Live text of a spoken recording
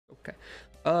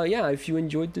Okay. Yeah, if you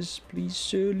enjoyed this,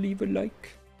 please leave a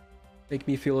like. Make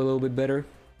me feel a little bit better.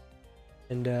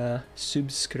 And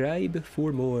subscribe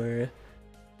for more.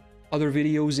 Other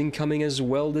videos incoming as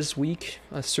well this week.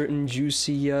 A certain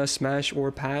juicy smash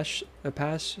or pass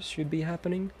should be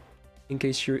happening. In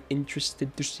case you're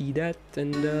interested to see that.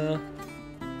 And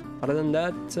other than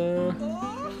that...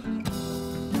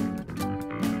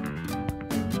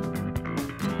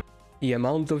 the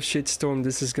amount of shitstorm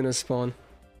this is gonna spawn.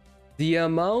 The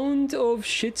amount of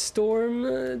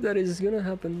shitstorm that is gonna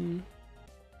happen.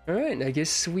 Alright, I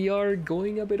guess we are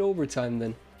going a bit overtime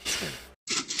then.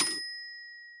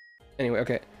 Anyway,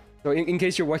 okay. So in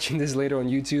case you're watching this later on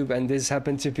YouTube and this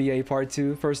happened to be a part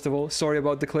 2, first of all, sorry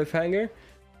about the cliffhanger.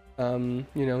 You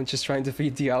know, just trying to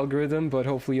feed the algorithm, but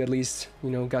hopefully you at least, you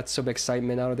know, got some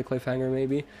excitement out of the cliffhanger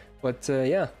maybe. But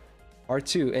yeah, part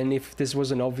 2. And if this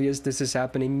wasn't obvious, this is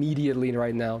happening immediately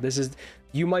right now. This is,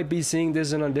 you might be seeing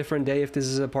this on a different day if this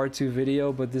is a part 2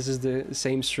 video, but this is the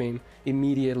same stream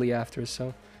immediately after.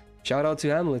 So shout out to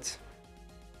Hamlet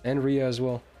and Rhea as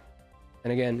well.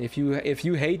 And again, if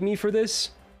you hate me for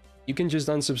this, you can just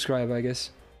unsubscribe, I guess.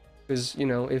 Because, you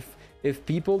know, if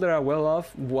people that are well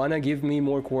off wanna give me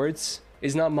more quartz,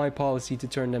 it's not my policy to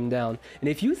turn them down. And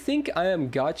if you think I am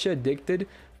gacha addicted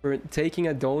for taking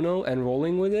a dono and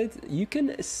rolling with it, you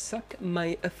can suck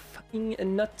my fucking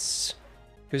nuts.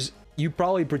 Because you're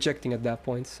probably projecting at that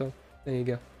point, so there you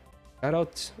go. Shout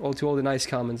out to all the nice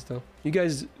comments though. You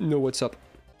guys know what's up.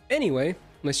 Anyway,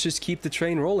 let's just keep the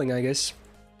train rolling, I guess.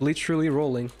 Literally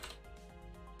rolling.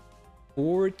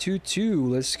 4-2-2,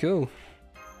 let's go.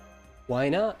 Why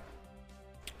not?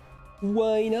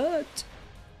 Why not?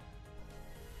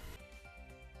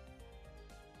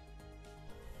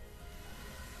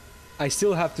 I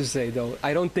still have to say though,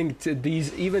 I don't think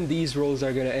even these rolls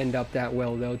are gonna end up that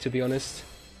well though, to be honest.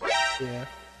 Yeah.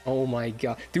 Oh my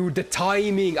god. Dude, the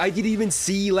timing! I didn't even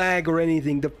see lag or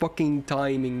anything. The fucking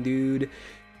timing, dude.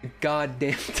 The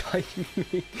goddamn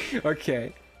timing.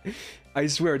 Okay. I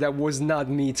swear that was not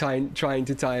me trying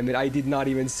to time it. I did not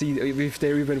even see if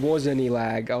there even was any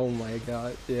lag. Oh my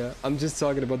god. Yeah, I'm just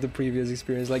talking about the previous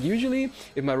experience. Like usually,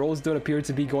 if my rolls don't appear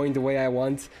to be going the way I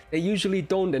want, they usually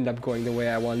don't end up going the way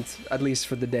I want. At least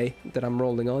for the day that I'm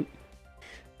rolling on.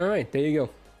 Alright, there you go.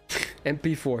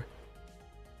 MP4.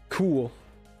 Cool.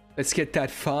 Let's get that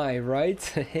 5, right?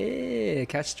 Hey,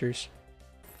 casters.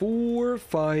 4,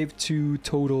 5, 2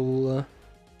 total.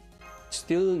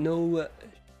 Still no...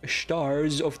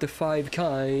 stars of the 5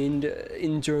 kind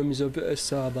in terms of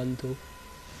Sabanto.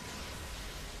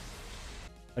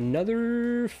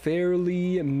 Another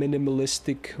fairly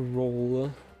minimalistic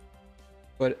roll.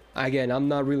 But again, I'm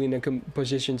not really in a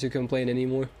position to complain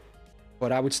anymore.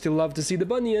 But I would still love to see the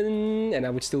bunion, and I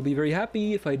would still be very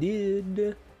happy if I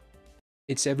did.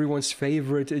 It's everyone's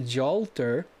favorite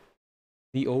Jalter,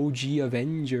 the OG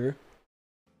Avenger.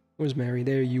 Where's Mary?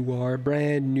 There you are.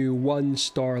 Brand new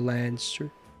 1-star Lancer.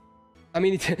 I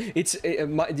mean,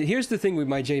 here's the thing with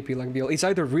my JP like Beal. It's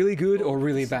either really good or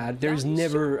really bad. There's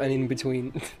never an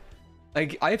in-between.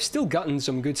 Like, I've still gotten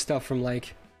some good stuff from,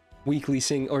 like, weekly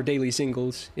or daily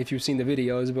singles, if you've seen the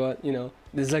videos, but, you know,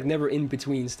 there's, like, never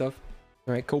in-between stuff.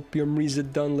 Alright, Copium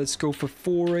reset done. Let's go for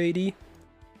 480.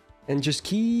 And just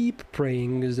keep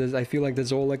praying, because I feel like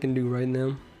that's all I can do right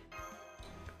now.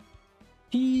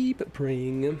 Keep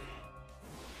praying.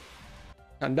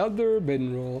 Another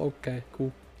Minroll. Okay,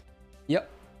 cool. Yep.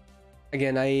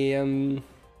 Again, I am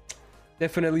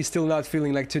definitely still not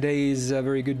feeling like today is a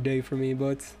very good day for me,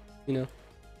 but, you know,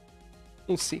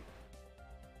 we'll see.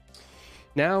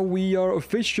 Now we are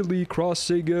officially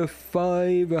crossing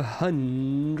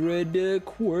 500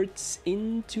 quartz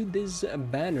into this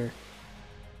banner.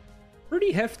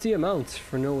 Pretty hefty amount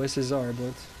for no SSR,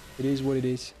 but it is what it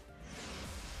is.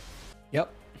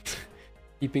 Yep.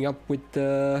 Keeping up with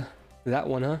that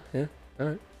one, huh? Yeah,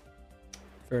 alright.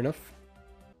 Fair enough.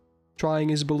 Trying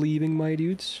is believing, my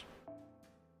dudes.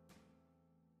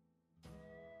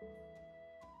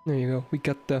 There you go. We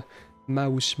got the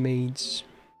mouse maids.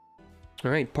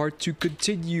 Alright, part 2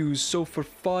 continues. So for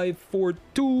 5, 4,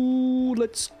 2,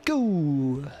 let's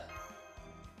go.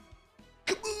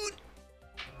 Come on.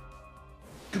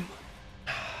 Come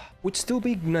on. Would still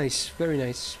be nice. Very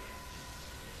nice.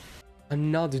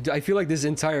 Another. I feel like this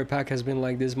entire pack has been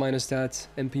like this. Minus that.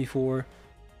 MP4.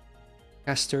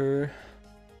 Caster.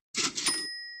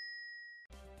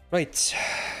 Right.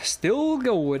 Still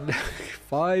going.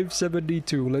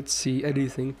 572. Let's see.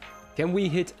 Anything. Can we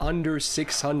hit under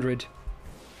 600?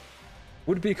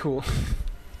 Would be cool.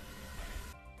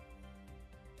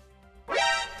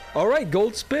 Alright,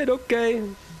 gold spit. Okay.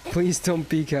 Please don't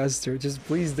be caster. Just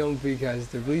please don't be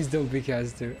caster. Please don't be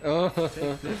caster. Oh.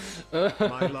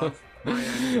 My love, my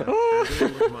anger, and all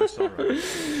of my sorrow.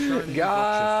 Shiny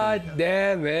God gotcha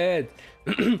damn it.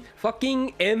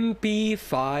 Fucking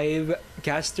MP5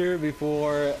 caster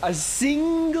before a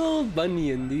single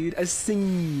bunion, dude. A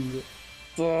single.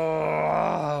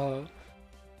 Oh.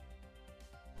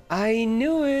 I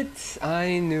knew it.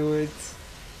 I knew it.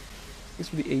 Thanks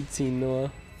for the 18,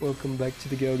 Noah. Welcome back to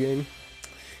the Go game.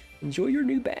 Enjoy your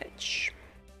new badge.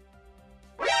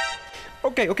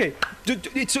 Okay, okay.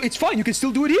 It's fine. You can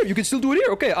still do it here. You can still do it here.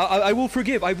 Okay, I will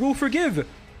forgive. I will forgive.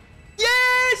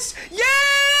 Yes!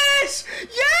 Yes!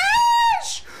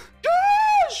 Yes!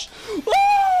 Yes!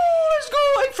 Oh, let's go!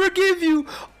 I forgive you.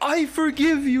 I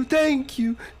forgive you. Thank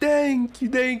you. Thank you.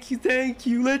 Thank you. Thank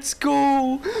you. Let's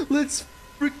go. Let's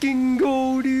freaking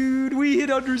go, dude. We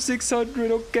hit under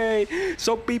 600. Okay.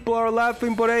 Some people are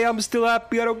laughing, but hey, I'm still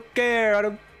happy. I don't care. I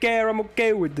don't care. I'm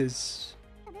okay with this.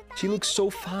 She looks so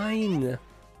fine.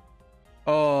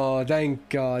 Oh, thank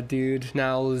God, dude.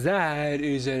 Now that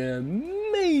is an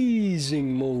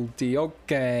amazing multi.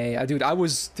 Okay, dude, I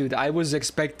was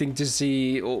expecting to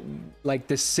see like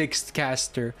the 6th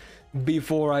caster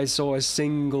before I saw a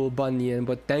single bunion,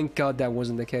 but thank God that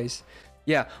wasn't the case.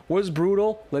 Yeah, was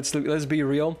brutal. Let's be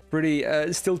real. Pretty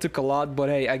still took a lot, but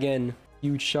hey, again,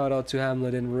 huge shout out to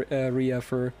Hamlet and Rhea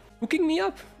for hooking me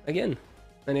up again.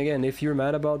 And again, if you're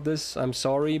mad about this, I'm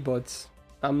sorry, but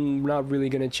I'm not really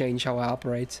gonna change how I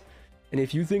operate. And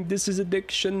if you think this is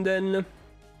addiction, then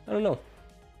I don't know.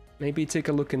 Maybe take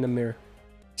a look in the mirror.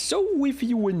 So if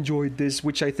you enjoyed this,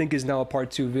 which I think is now a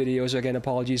part 2 video, so again,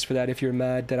 apologies for that if you're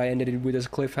mad that I ended it with a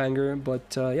cliffhanger.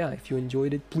 But yeah, if you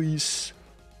enjoyed it, please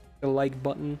the like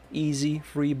button, easy,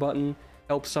 free button,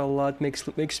 helps out a lot,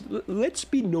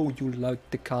 lets me know you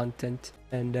like the content.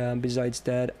 And besides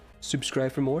that,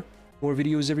 subscribe for more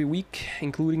videos every week,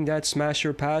 including that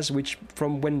Smasher Pass, which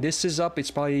from when this is up,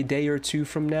 it's probably a day or 2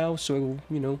 from now. So,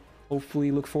 you know, hopefully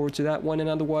look forward to that one. And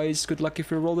otherwise, good luck if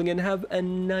you're rolling and have a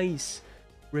nice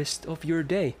rest of your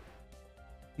day.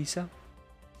 Peace out.